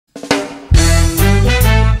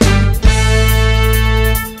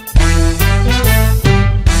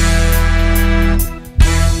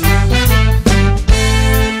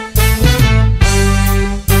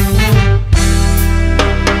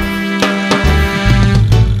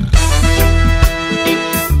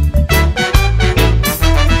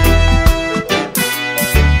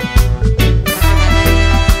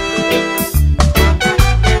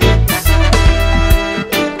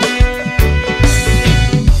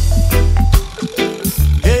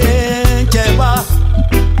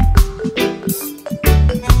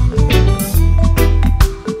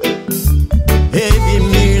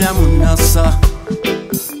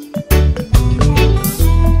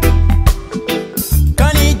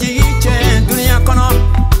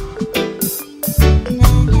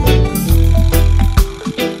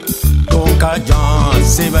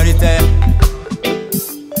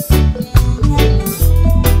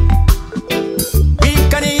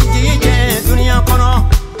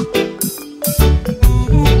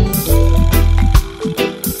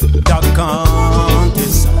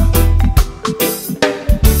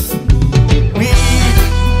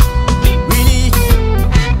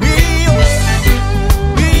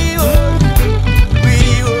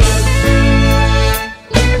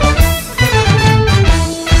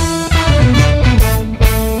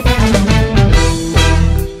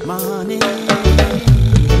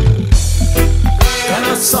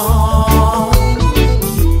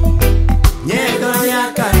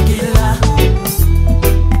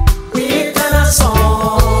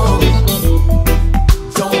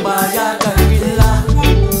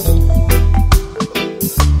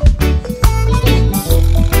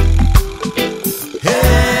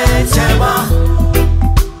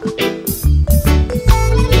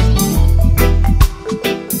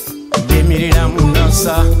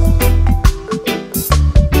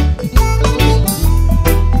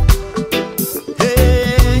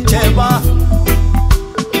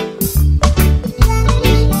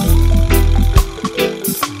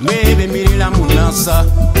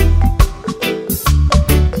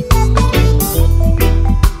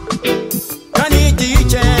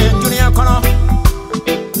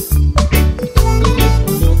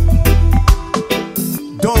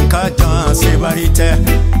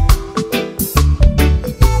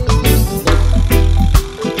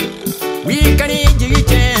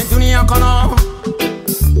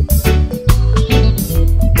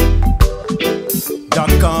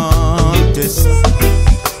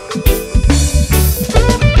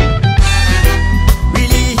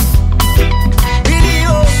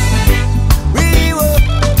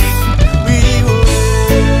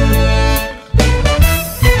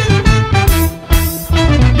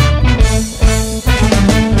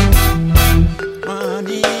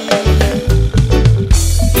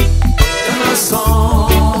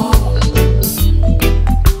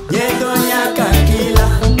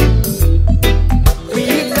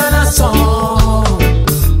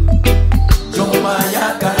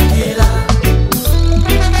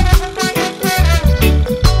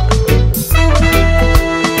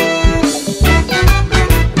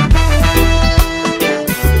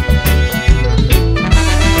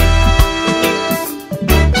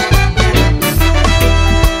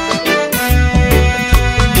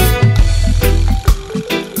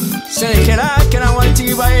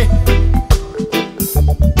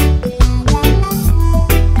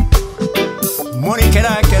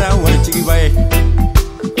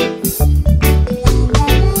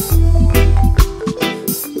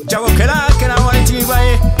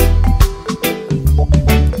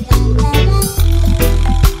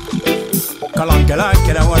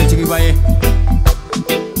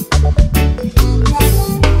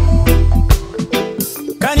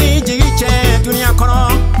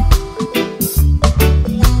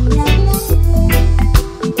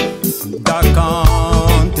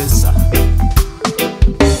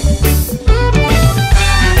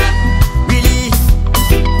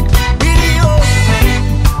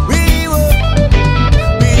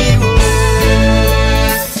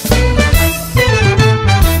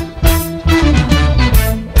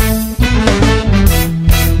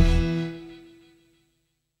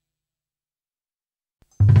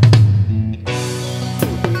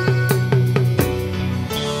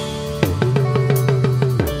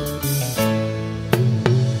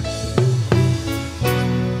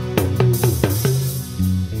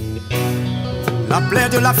La plaie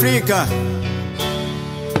de l'Afrique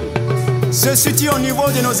se situe au niveau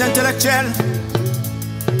de nos intellectuels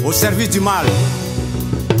au service du mal.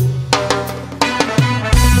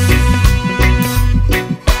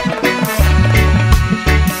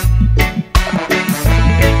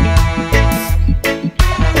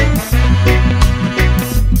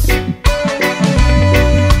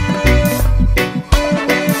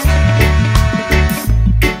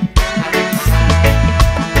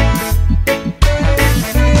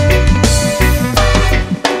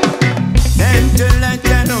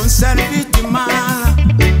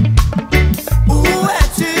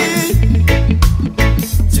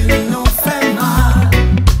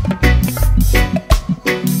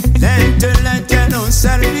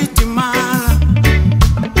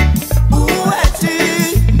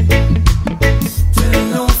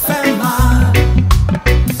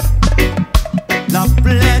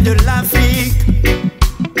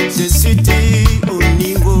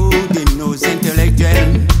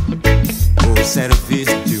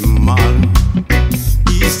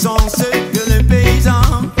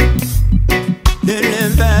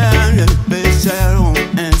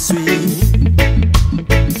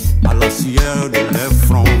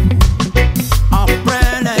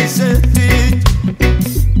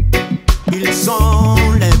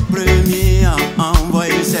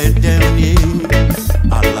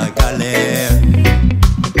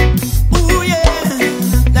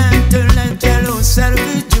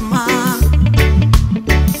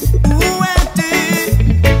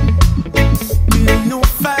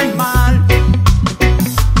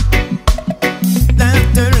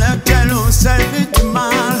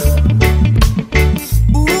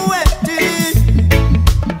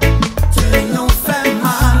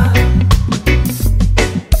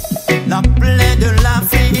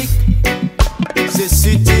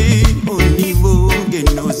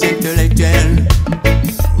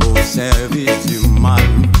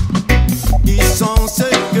 font ce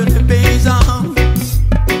que les paysans,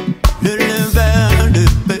 le leveur, le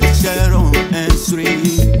pêcheur ont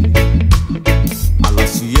instruit à la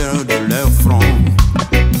sueur de leur front.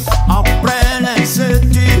 Après les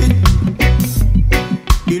études,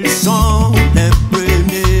 ils sont les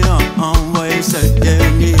premiers à envoyer ce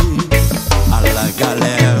dernier à la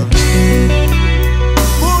galère.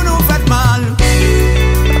 Vous nous faites mal,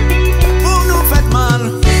 vous nous faites mal,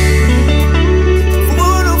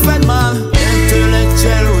 vous nous faites mal,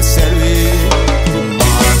 intellectuels au service du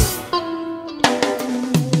mal.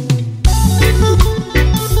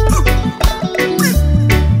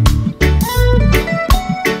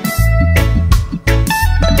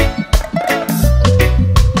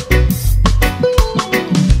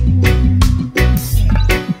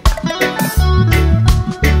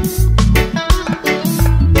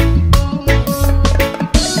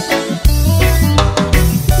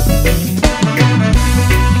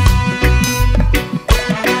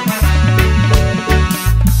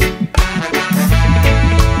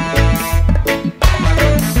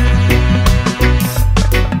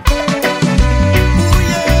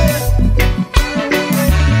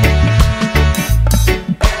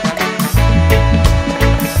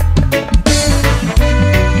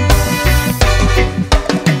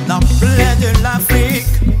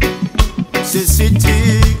 Se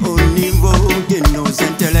situe au niveau de nos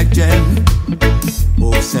intellectuels,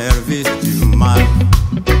 au service du mal.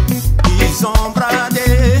 Ils ont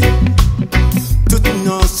bradé toutes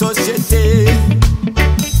nos sociétés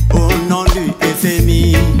au nom du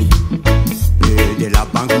FMI et de la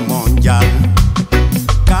Banque mondiale.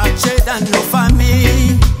 Cachés dans nos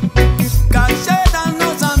familles, cachés dans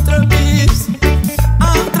nos entreprises,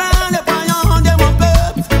 en train de payer de mon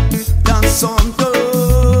peuple dans son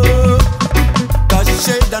dos.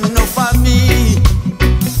 Cachés dans nos familles,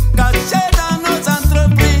 cachés dans nos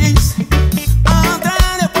entreprises, en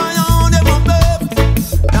train de payer de mon peuple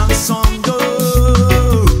dans son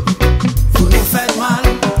dos. Vous nous faites mal,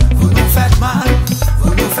 vous nous faites mal,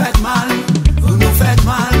 vous nous faites mal, vous nous faites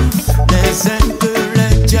mal, les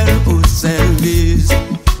intellectuels au service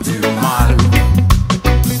du mal.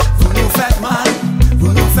 Vous nous faites mal,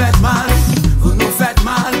 vous nous faites mal, vous nous faites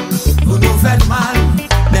mal, vous nous faites mal,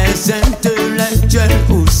 les intellectuels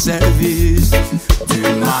au service du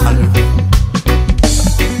mal.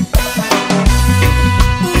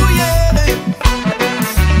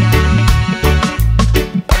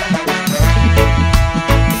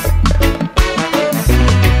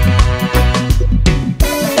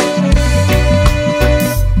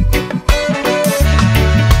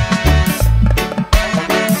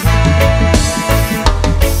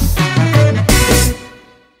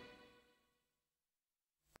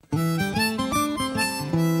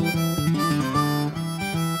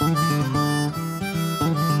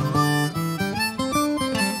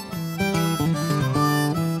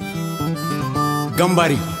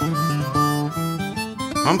 Gambari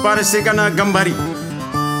Ampare Segana Gambari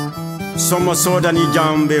Somo Sodani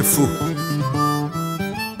Jambe Fu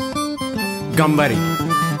Gambari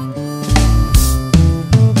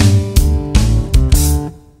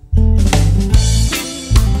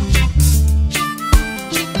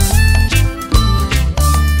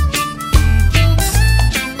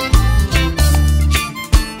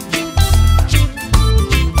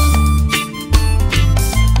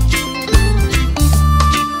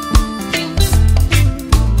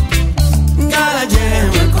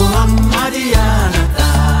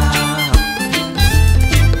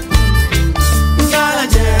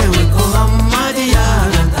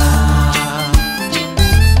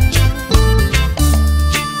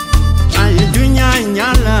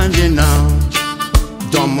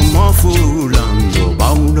Fulando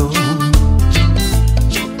baudo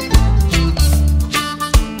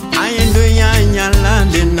ayendo nyala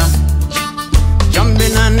dena jambe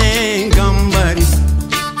nane gambari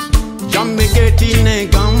jambe ketine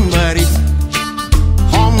gambari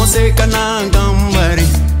homo sekana gambari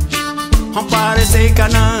hampare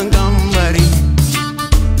sekana gambari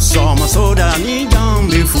soma soda ni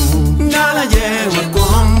jambe fu ngala jewa ko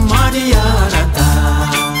hamadiyarata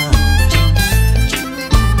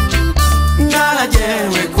ngala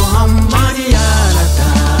jewe ko hamadiyarata.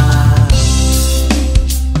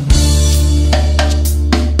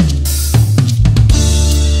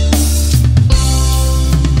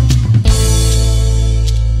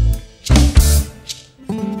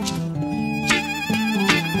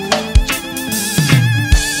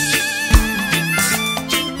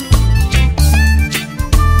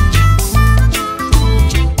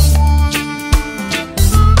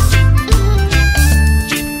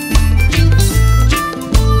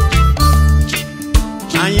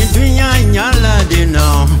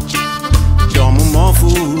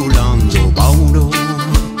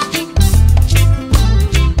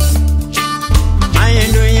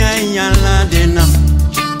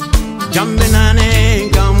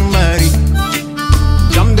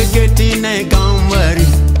 ne gambari,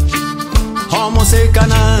 homo se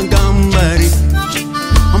kana gambari,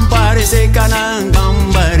 ampare se kana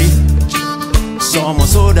gambari. Somos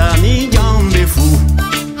soda mi jambe fu,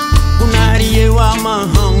 kunari yewa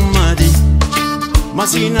Muhammadi,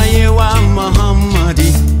 masina yewa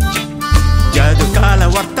Muhammadi. Jadu kala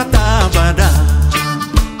wakata bada,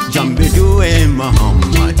 jambe duwe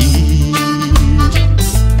Muhammadi.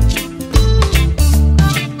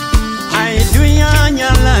 Ay duya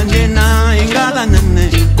nyala nena ingala nene,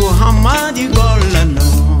 Muhammadi golano,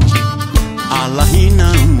 Allahina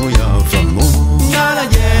moya famo. Ngala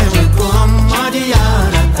jewe Muhammadi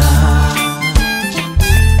yarata,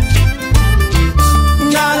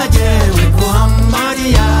 ngala jewe Muhammadi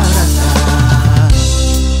yarata.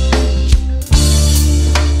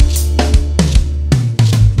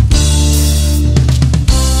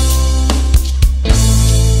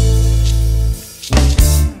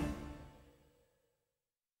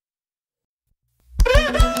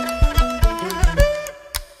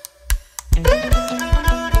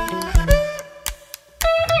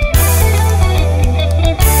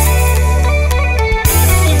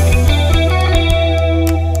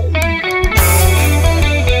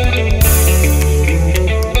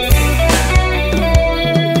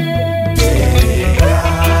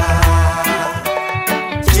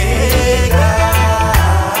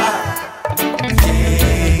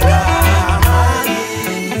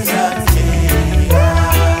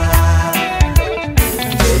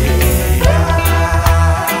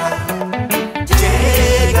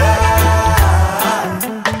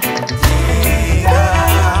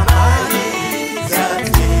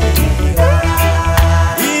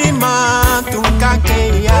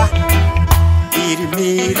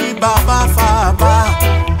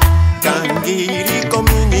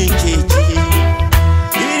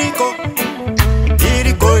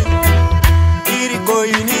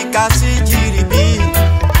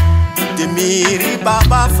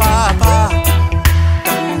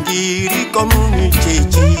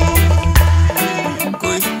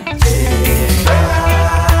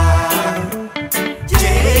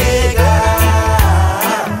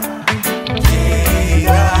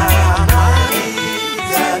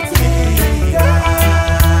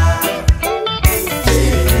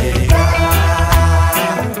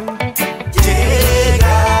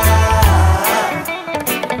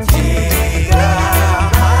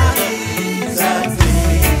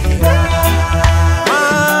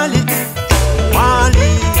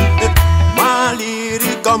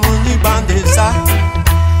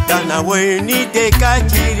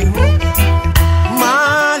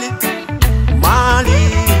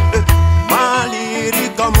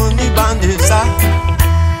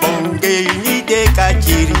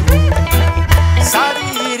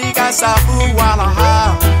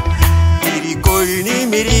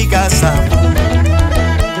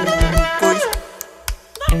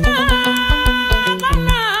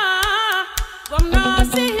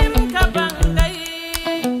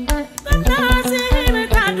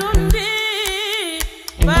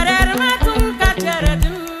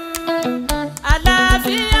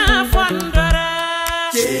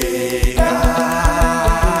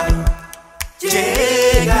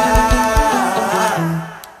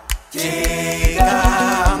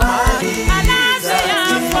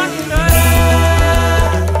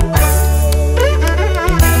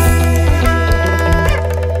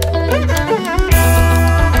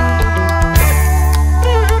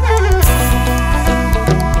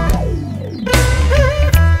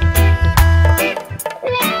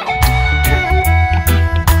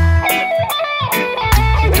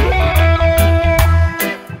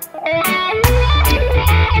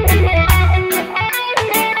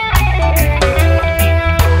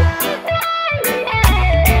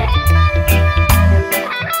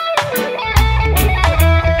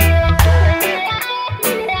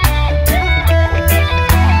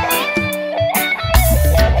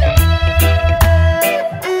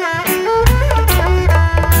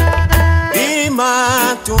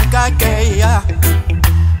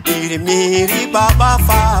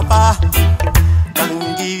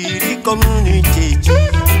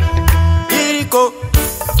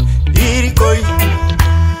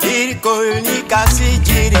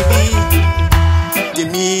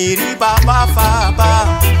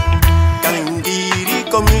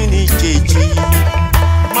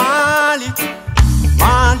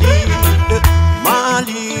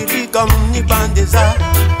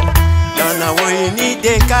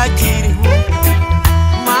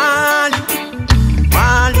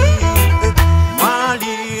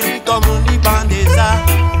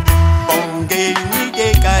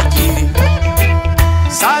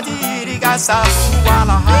 Sadiri gasa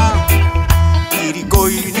wala ha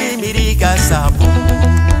sabo.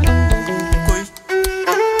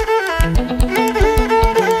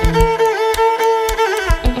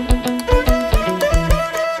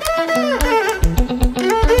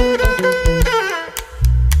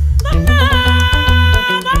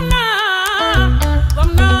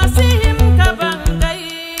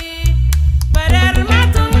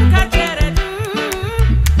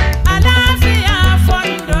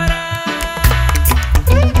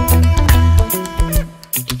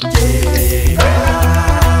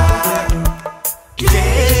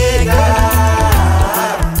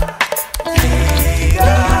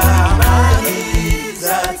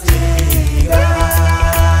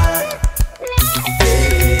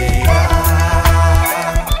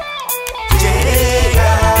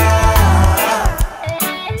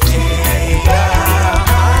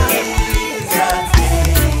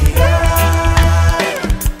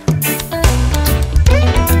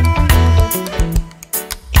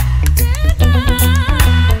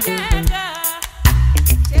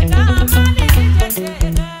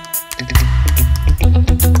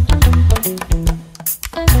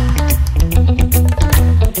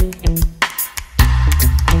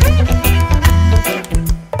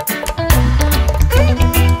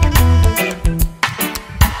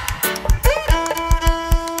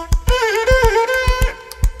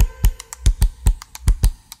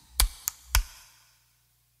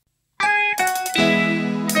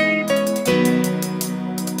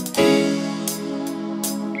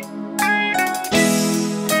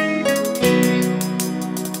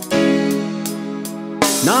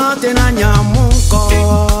 Tena nyamuko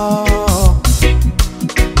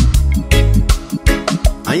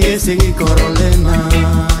aye segi korolena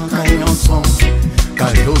kanyoson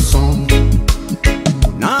kayoson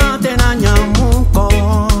na tena nyamuko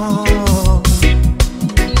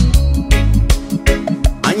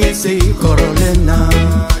aye segi korolena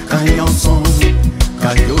kanyoson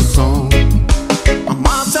kayoson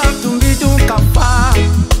amasa tumbidu kapa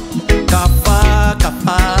kapa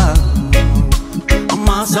kapa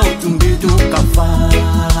Amasa tumbidu kafa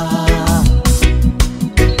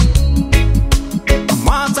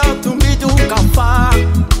Amasa tumbidu kafa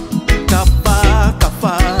Kafa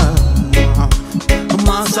kafa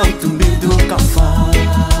Amasa tumbidu kafa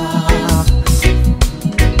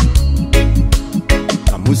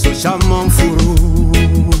Kamuso shaman furu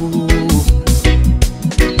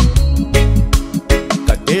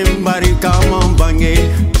Katembari kaman bange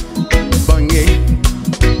Bange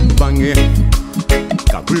Bange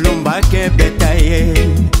Kabulumba ke betaye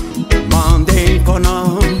mande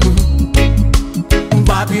kono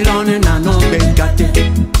Babylon na no bekate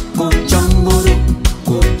ko changoro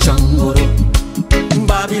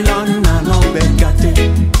Babylon na no bekate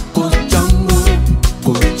ko changoro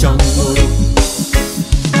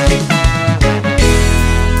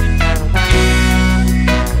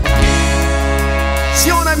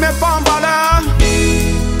Si on ne met pas en valeur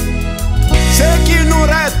ce qui nous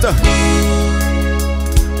reste,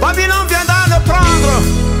 Babylone viendra le prendre,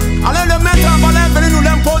 allez le mettre en valeur, venez nous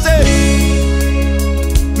l'imposer.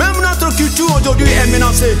 Même notre culture aujourd'hui est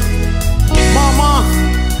menacée. Maman,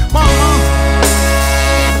 maman,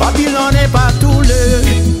 Babylone est partout le.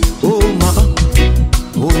 Oh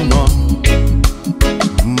maman,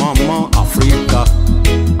 maman Africa.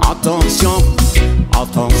 Attention,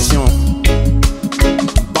 attention.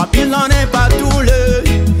 Babylone est partout le.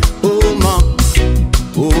 Oh maman.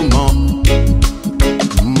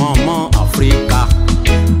 Maman Africa,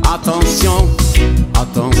 attention,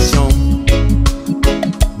 attention.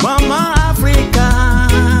 Maman Africa,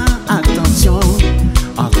 attention,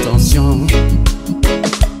 attention.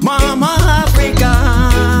 Maman Africa,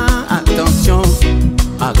 attention,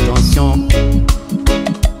 attention.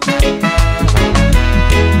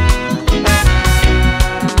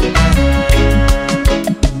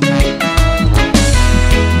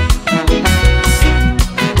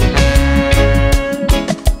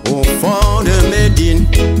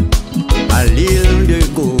 À l'île de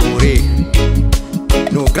Gorée,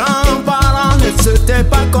 nos grands-parents ne s'étaient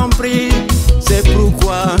pas compris, c'est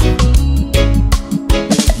pourquoi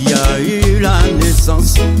il y a eu la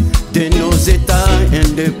naissance de nos États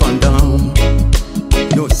indépendants.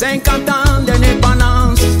 Nos 50 ans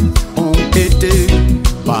d'indépendance ont été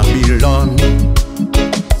Babylone.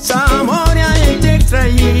 Samoria a été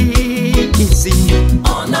trahi ici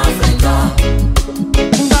en Afrique.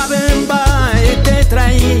 Babemba a été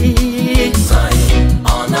trahi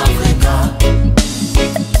en Afrique.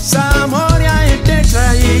 Samoria a été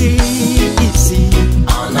trahi ici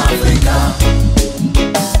en Afrique.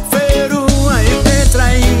 Ferrou a été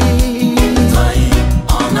trahi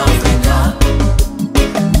en Afrique.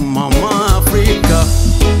 Maman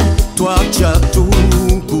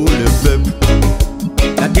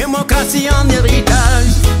laissé en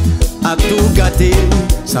héritage. A tout gâté,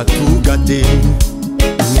 ça tout gâté.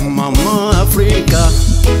 Maman Africa,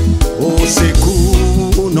 au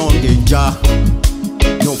secours, non déjà.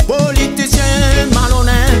 Nos politiciens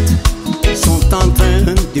malhonnêtes sont en train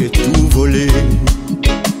de tout voler.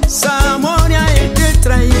 Samonia a été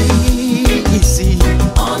trahi ici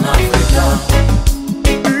en Afrique.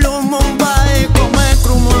 Le monde est comme un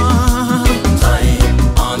croumoir, trahi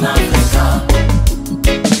en Afrique.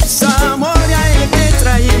 Samonia a été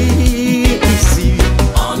trahi ici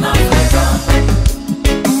en Afrique.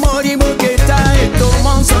 Moribo Keita et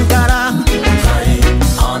Thomas Sankara, trahi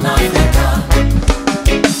en Afrique.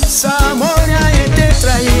 Samonia a été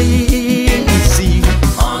trahi ici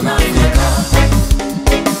en Afrique.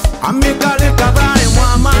 Amikale Kaba et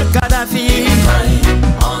Muammar Kadhafi, trahi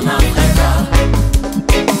en Afrique.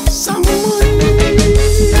 Samonia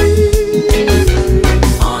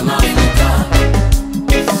en Afrique.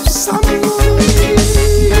 Samonia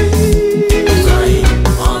trahi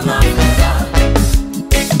en Afrique.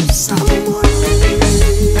 Samonia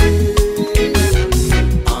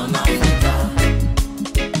en Afrique.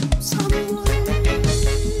 Samonia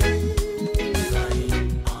trahi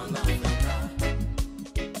en Afrique.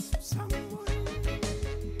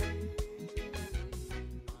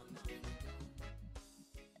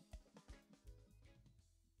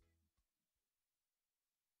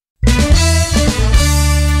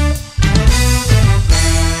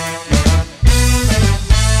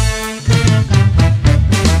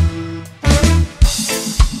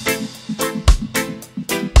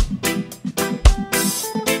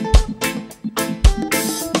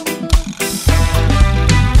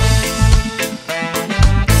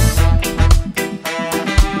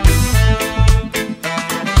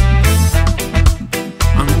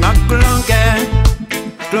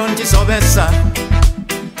 Klonti sobesa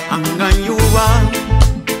anganyuwa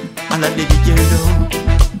ala digijelo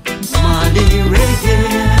Mali reggae,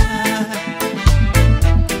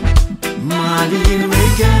 Mali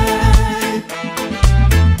reggae.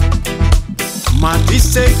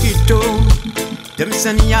 Matise kito dem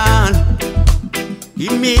senyal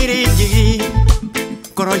imiriji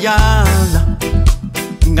koroyala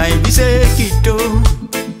ngai bise kito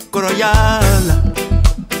koroyala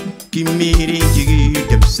Kimiri jigi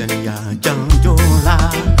dem senya janjola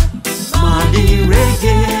Mali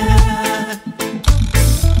reggae,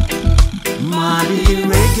 Mali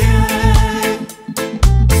reggae.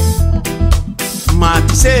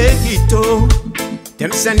 Matise kito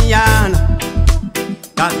dem senyala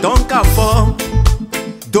ta donka fo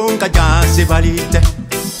donka ja se valite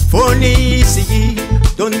foni si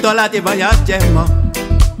dondola te vaya jemo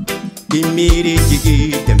Kimiri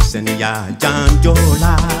jigi dem senya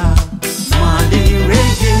janjola Mali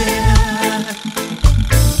reggae,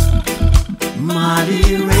 Mali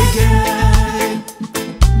reggae.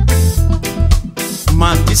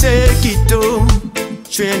 Matise kito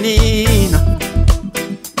chenina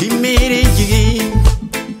Kimiri jigi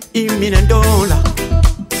imine dola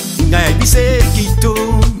ngai bise kito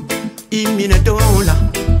imine dola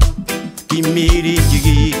Kimiri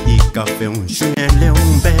jigi ikafe un chunele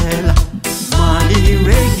umbela Mali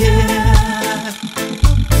reggae,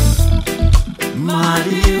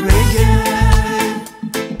 Mali reggae.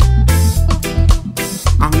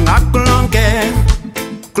 Angaklonge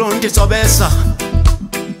klonti sobesa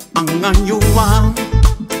anganyuwa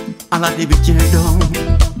ala dibijendo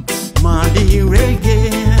Mali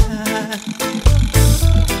reggae,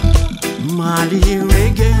 Mali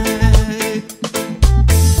reggae.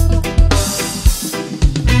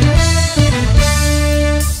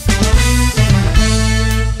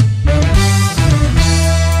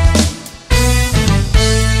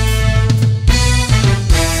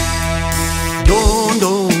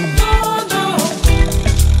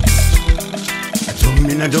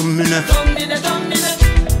 Domina,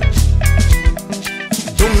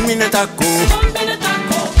 domina taco,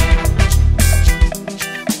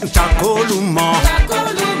 taco luma,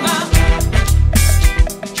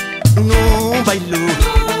 no bailo,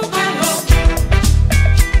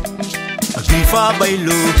 agrifa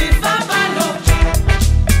bailo,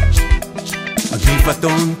 agrifa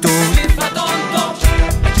tonto,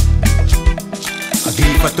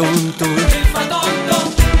 agrifa tonto,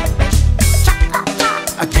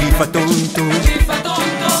 agrifa tonto.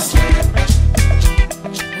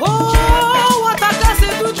 Oh, watakase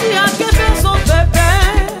tuti ake peso pepe.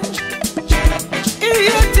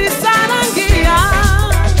 Iyeti sarangia.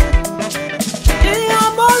 Iya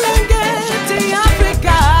bolenge ti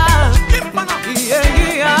Africa.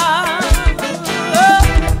 Iyengia.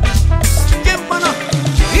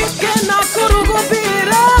 Ike na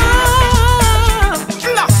kurugubira.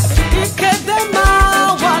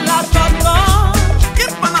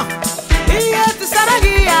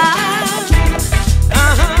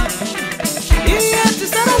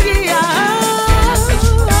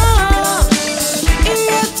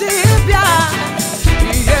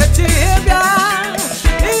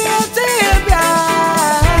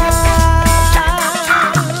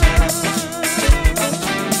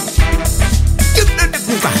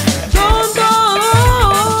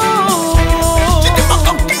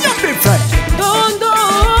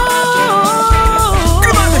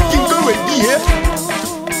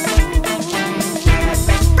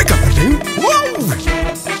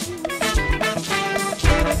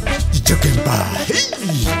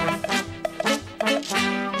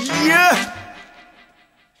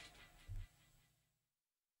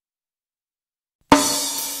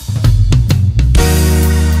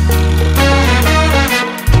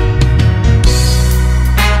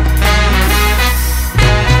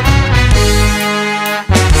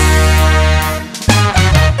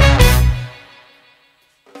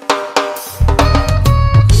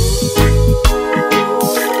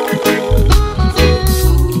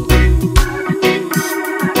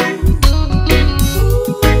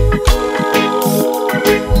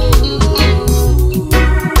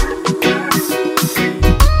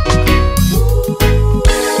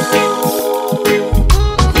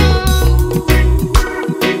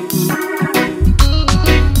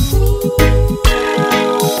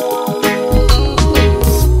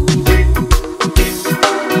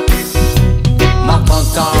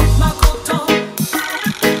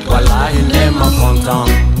 content.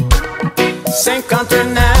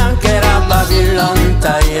 Cinquantenaire que la Babylone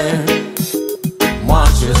taillée. Moi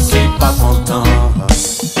je suis pas content.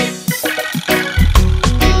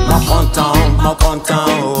 Mon content,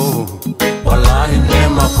 oh. Voilà, il est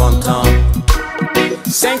mon content.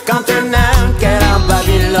 Cinquantenaire que la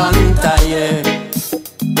Babylone taillée.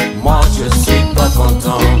 Moi je suis pas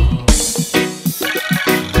content.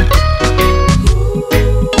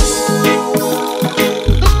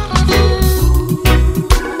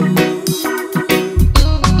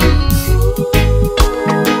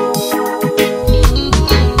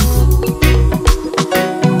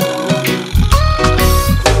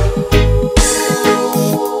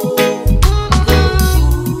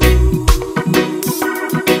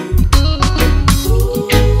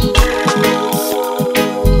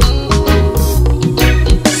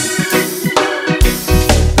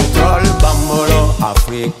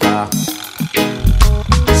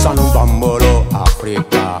 Sanu bambolo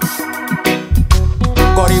Africa,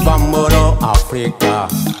 Kori bambolo Africa,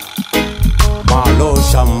 Malo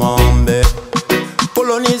chamambe,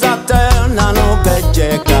 colonisateur nano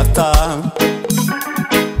beje kata,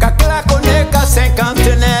 kakla koneka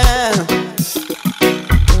cinquantenaire,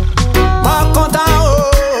 ma content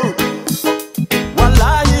oh,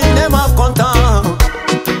 voilà il est ma content,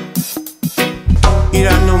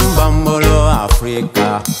 Iranum bambolo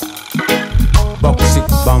Africa. Boxik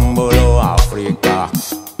bambolo Africa,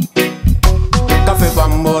 café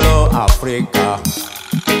bambolo Africa,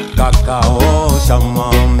 cacao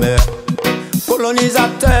chamambe,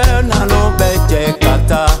 colonisateur nano beje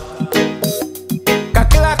kata,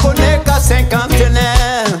 kakla koneka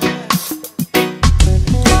cinquantenaire,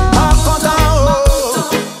 ma content oh,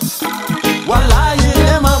 voilà il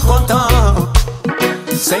est ma content,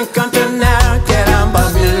 cinquantenaire que la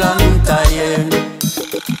Babylone taillée.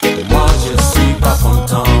 Moi je suis pas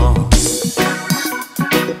content.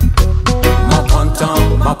 Mon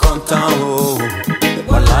content, oh.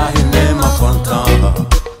 Voilà, il est mon content.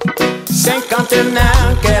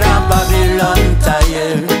 Cinquantenaire que la Babylone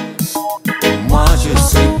taillée. Moi je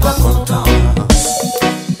suis pas content.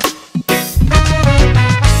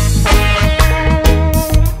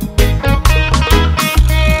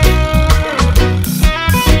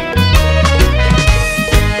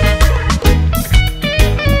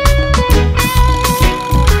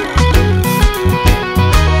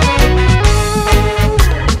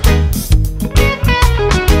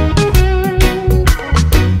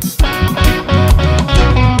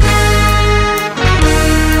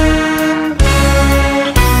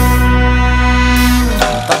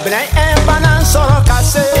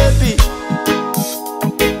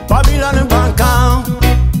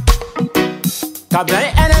 Kablan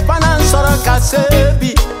indépendant soro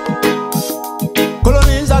kasebi,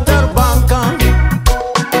 colonisateur bancan.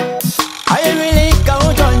 Ayemili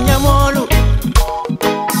kaujo nyamolu,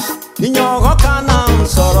 ninyogo kanan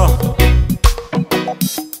soro.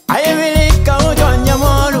 Ayemili kaujo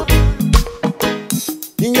nyamolu,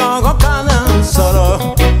 ninyogo kanan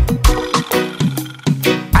soro.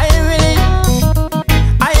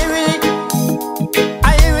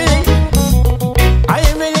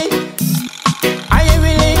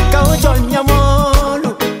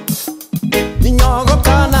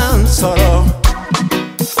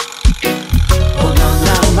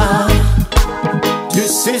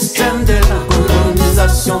 Système de la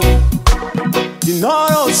colonisation du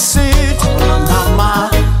nord au sud, on en a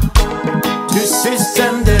marre du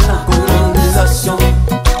système de la colonisation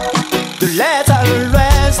de l'est à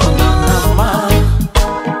l'ouest, on en a marre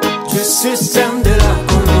du système de la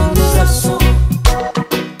colonisation.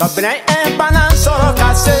 Kablan indépendant soro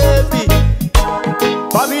kasebi,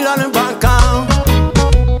 Babylone bancan.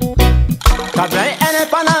 Kablan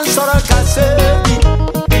indépendant soro kasebi,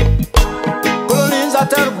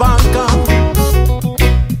 colonisateur bancan.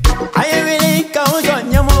 Ayemili kaujo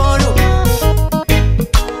nyamolu,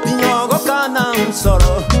 ninyogo kanan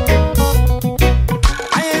soro.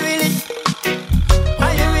 Ayemili,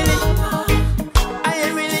 ayemili,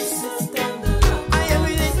 ayemili,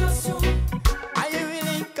 ayemili,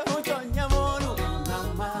 ayemili kaujo nyamolu.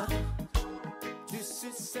 Nama du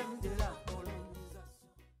système de la colonisation.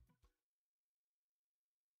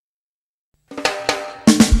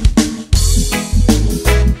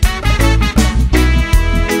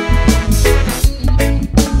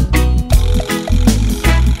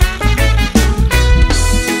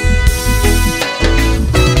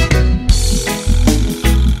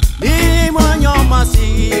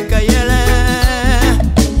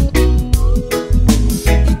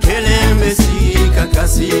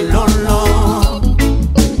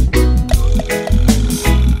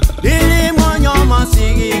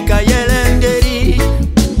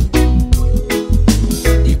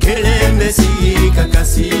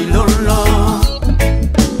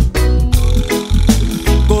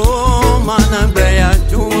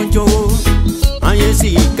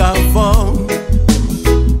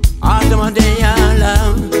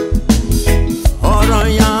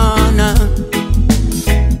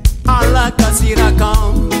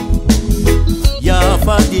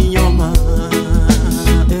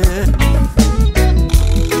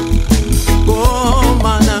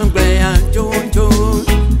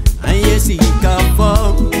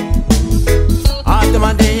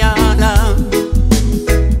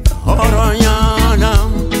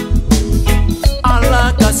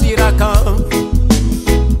 kasiraka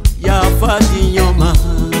ya fadi nyoma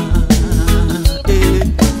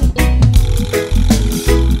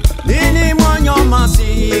nini mwanyoma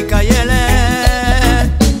si kayele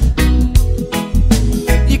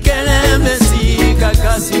ikele mesi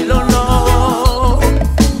kakasilolo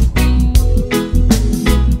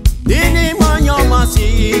nini mwanyoma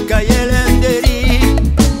si kayele nderi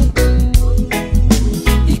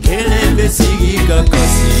ikele mesi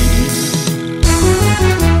kakasi.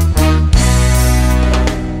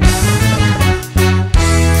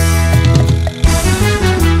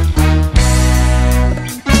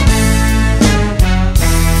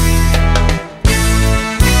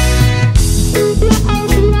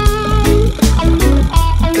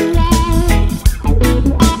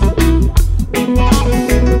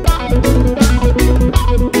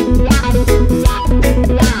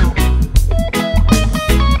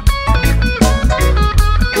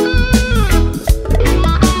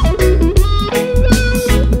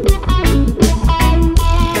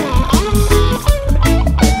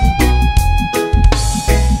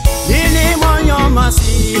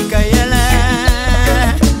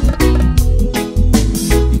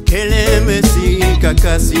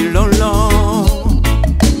 Kasi lolo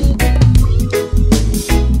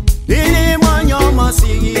nini mwanyoma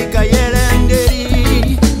si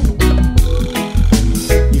kayelenderi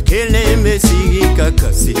ikele mesi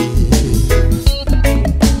kakasi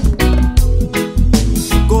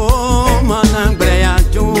goma nangreya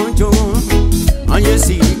jonjo anye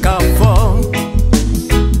si kafo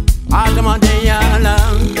adamade yala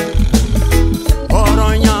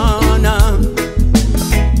oronyana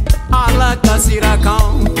ala kasiraka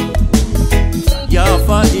ya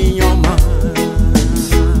fadi nyoma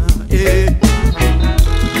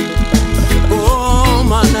oh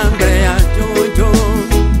manambre ya jojo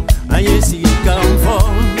ayesi kamfo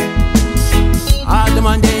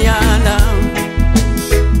adamande yala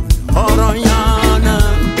oronyana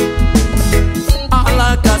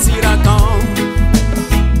ala kasiraka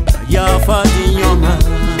ya fadi nyoma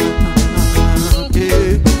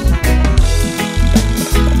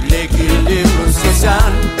l'équilibre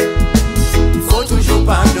social, il faut toujours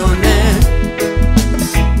pardonner.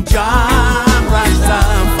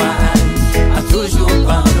 A toujours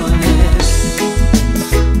pardonné.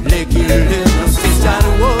 L'équilibre social,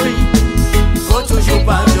 oui, il faut toujours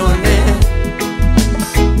pardonner.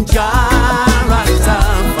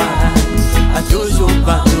 A toujours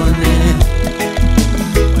pardonné.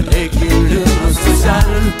 L'équilibre social,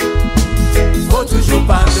 il faut toujours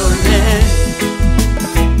pardonner.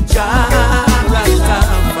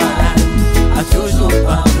 A toujours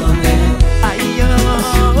pardonné. Aïe,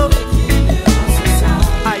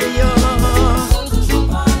 aïe, toujours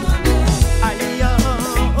pardonné.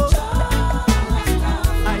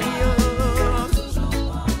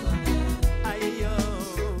 Aïe,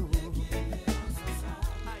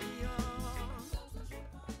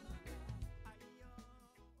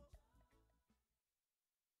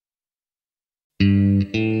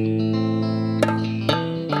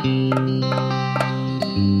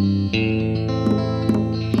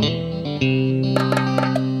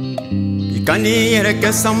 Kani yere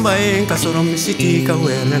ke samba en kasoro misiti ka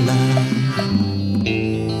werela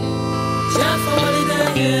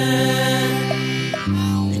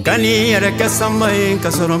Kani yere ke samba en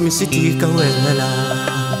kasoro misiti ka werela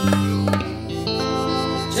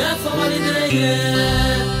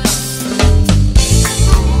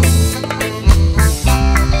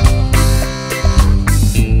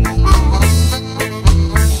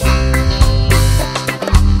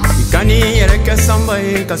Kani yere ke samba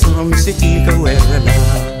en kasoro misiti ka werela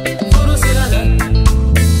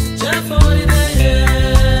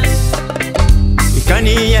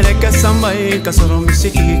Kani yere ke samba en kasoro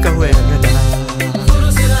misiti ka werela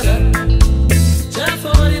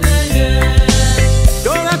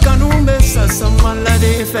Doga kanumbe sa samala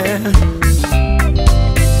de fe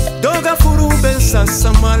Doga furube sa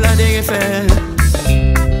samala de fe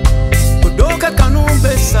Doga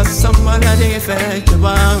kanumbe sa samala de fe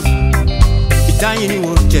Tieba Itayini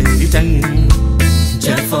wote itayini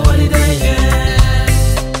Just for holiday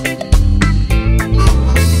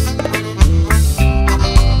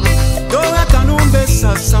Doga kanumbe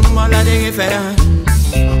sa samala de fe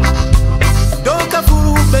Doga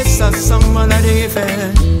furube sa samala de fe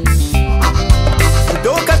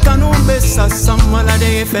Doga kanumbe sa samala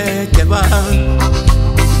de fe Tieba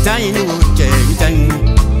Itayini wote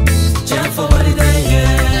itayini Just for holiday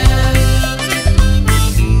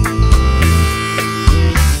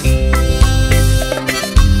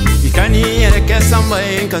Kani yere ke samba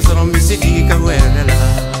en kasoro misiti ka werela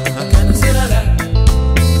Kanu sirala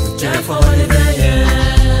Just for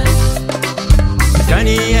holiday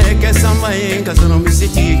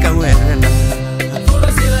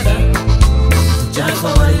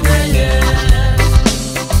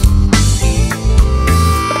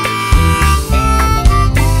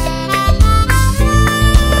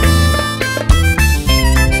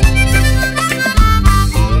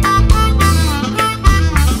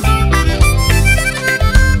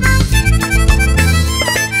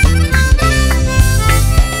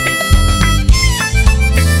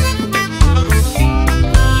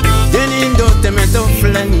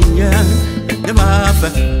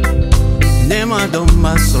bafe nema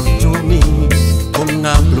doma sotumi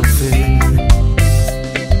konga blufe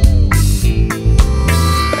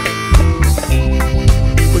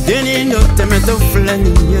Kudeni no temeto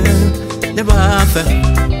flani ne bafe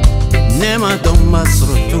nema doma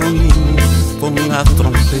sotumi konga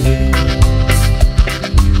trompe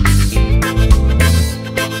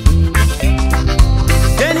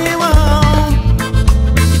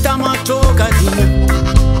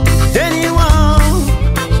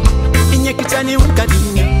Kitani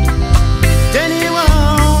ukadinya Deniwa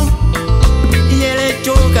Yele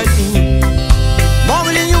chokadinya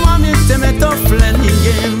Mobili nyuma mi temeto fleni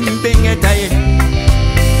Mpenge taye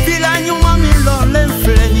Bila nyuma mi lole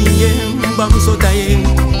fleni Mbamso taye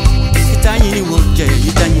Itanyini woke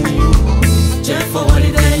Itanyini Jefo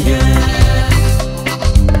walideye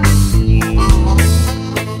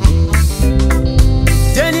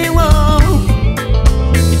Deniwa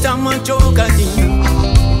Itama chokadinya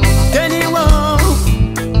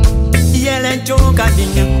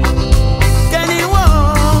Kadinya Kaniwa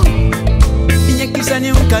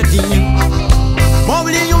Inyekisani ukadinya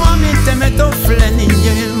Mobili yuwami temeto fleni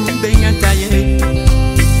Mbenga taye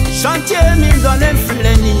Chantier mi dole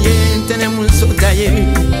fleni Tene munso taye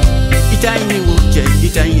Itayini wuke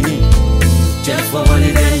Itayini Jefo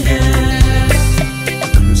walideye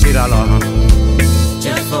Sirala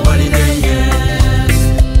Jefo walideye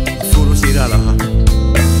Furu sirala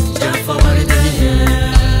Jefo walideye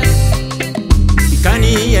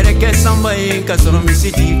Kani yere ke samba e kasoro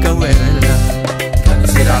misiti ka werela Kani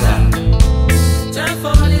sirala Jefo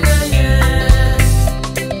walideye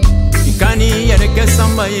Kani yere ke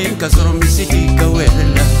samba e kasoro misiti ka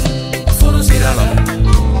werela Furu sirala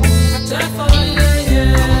Jefo walideye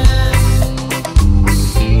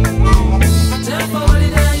Jefo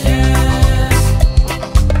walideye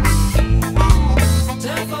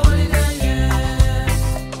Jefo walideye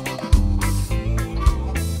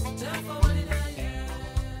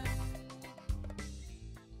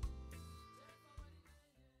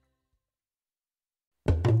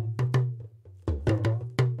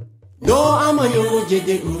No amayo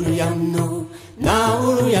jede uruyamno na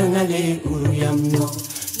uruyangale uruyamno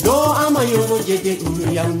No amayo jede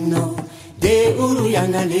uruyamno de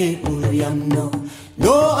uruyangale uruyamno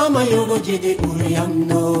No amayo jede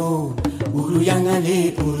uruyamno uruyangale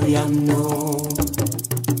uruyamno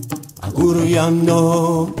Uruyamno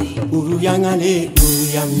uruyangale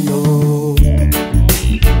uruyamno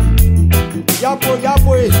Yapo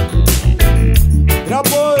yapo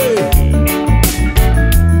Yapo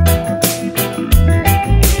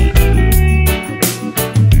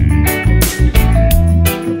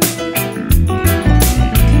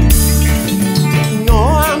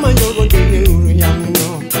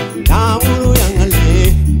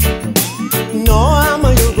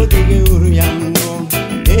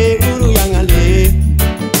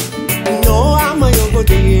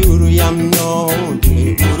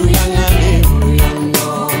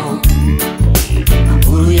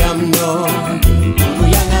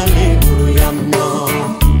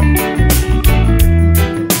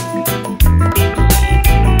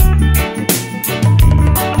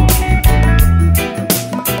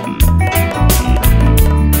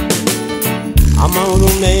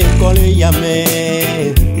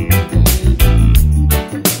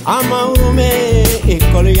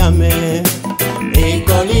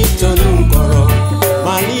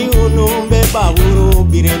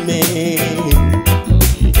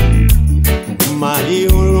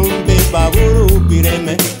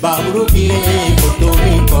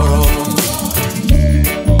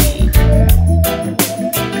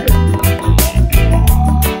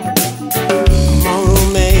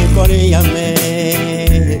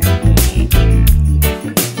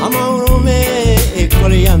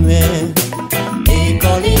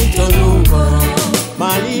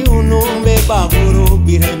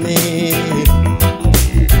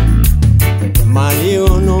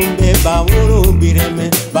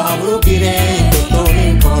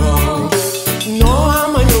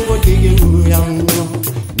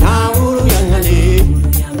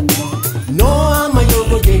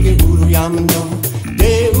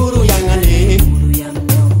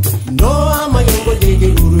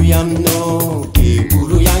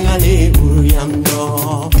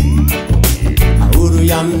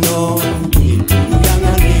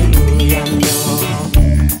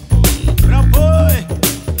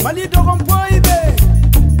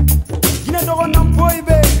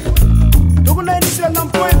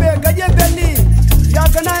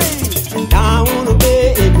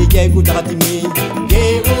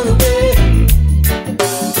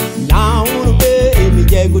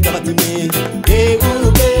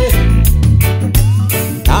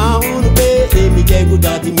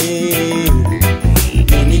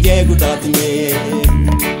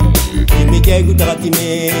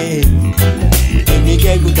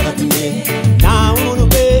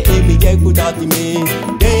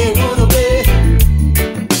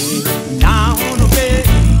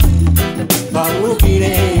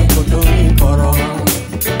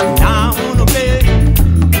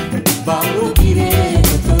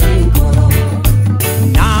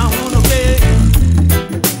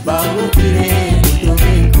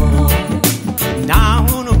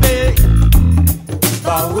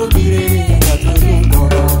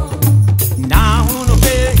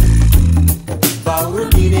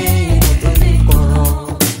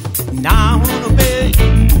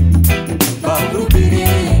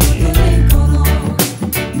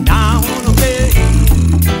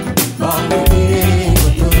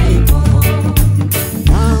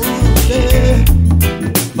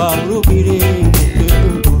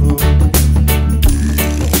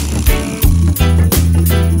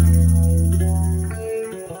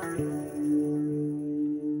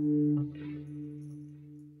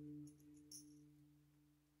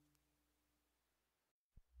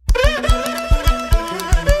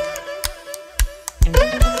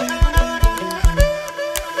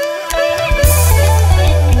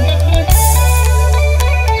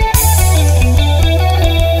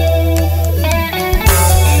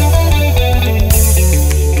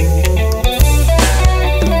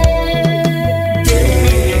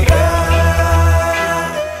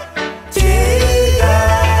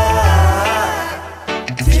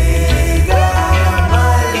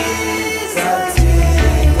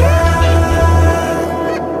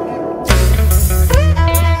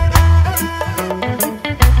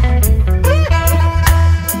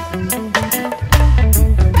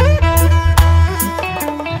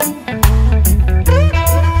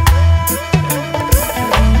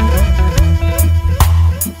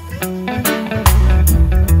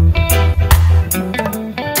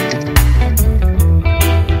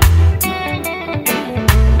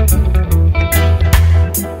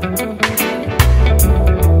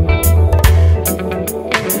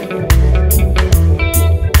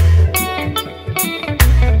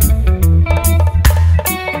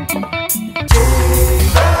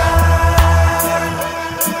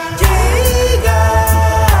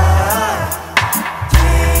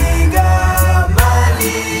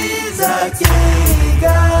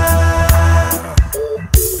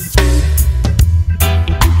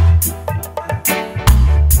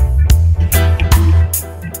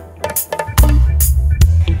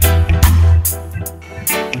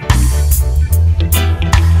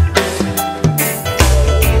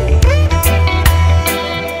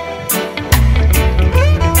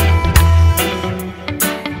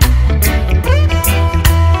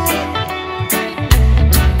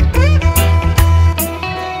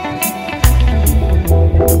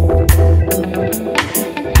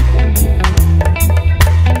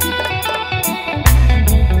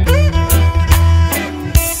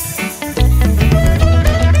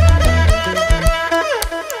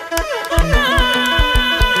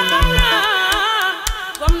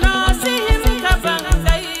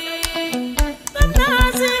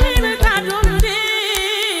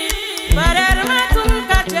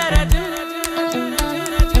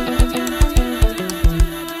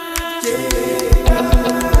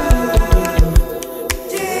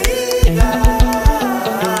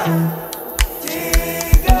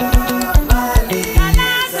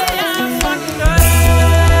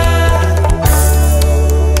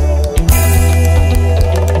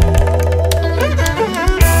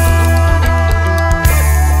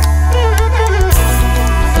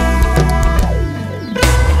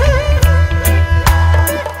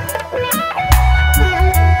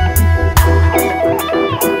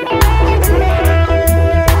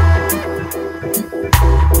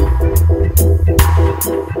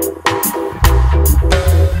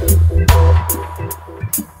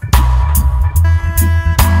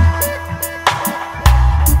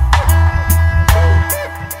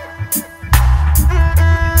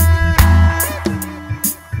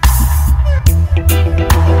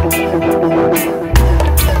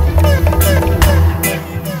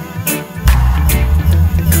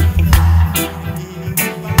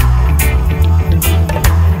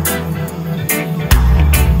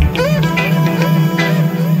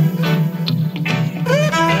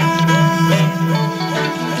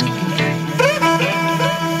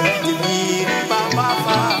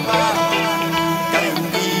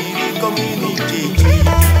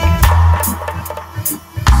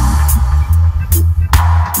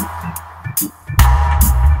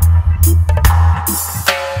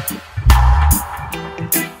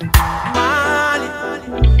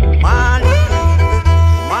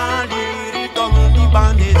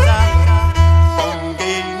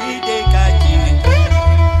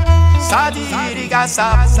Siriga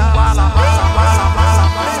sabu wala wala wala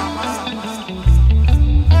wala wala.